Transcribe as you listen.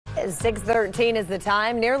6:13 is the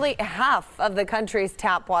time. Nearly half of the country's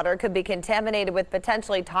tap water could be contaminated with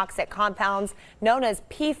potentially toxic compounds known as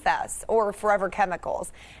PFAS, or forever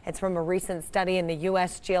chemicals. It's from a recent study in the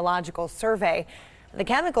U.S. Geological Survey. The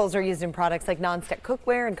chemicals are used in products like nonstick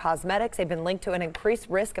cookware and cosmetics. They've been linked to an increased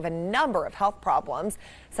risk of a number of health problems.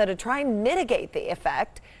 So to try and mitigate the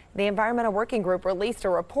effect, the Environmental Working Group released a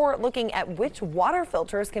report looking at which water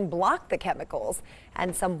filters can block the chemicals,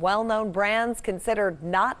 and some well-known brands considered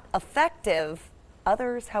not effective.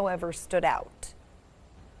 Others, however, stood out.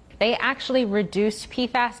 They actually reduced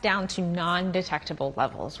PFAS down to non-detectable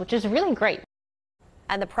levels, which is really great.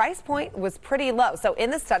 And the price point was pretty low. So in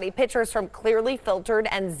the study, pitchers from Clearly Filtered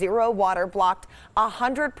and Zero Water blocked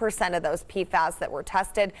 100% of those PFAS that were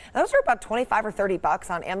tested. Those are about $25 or $30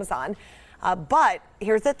 on Amazon. But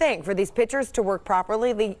here's the thing, for these pitchers to work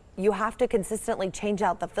properly, you have to consistently change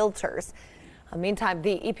out the filters. Meantime,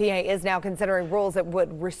 the EPA is now considering rules that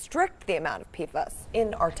would restrict the amount of PFAS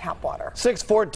in our tap water. 6:14.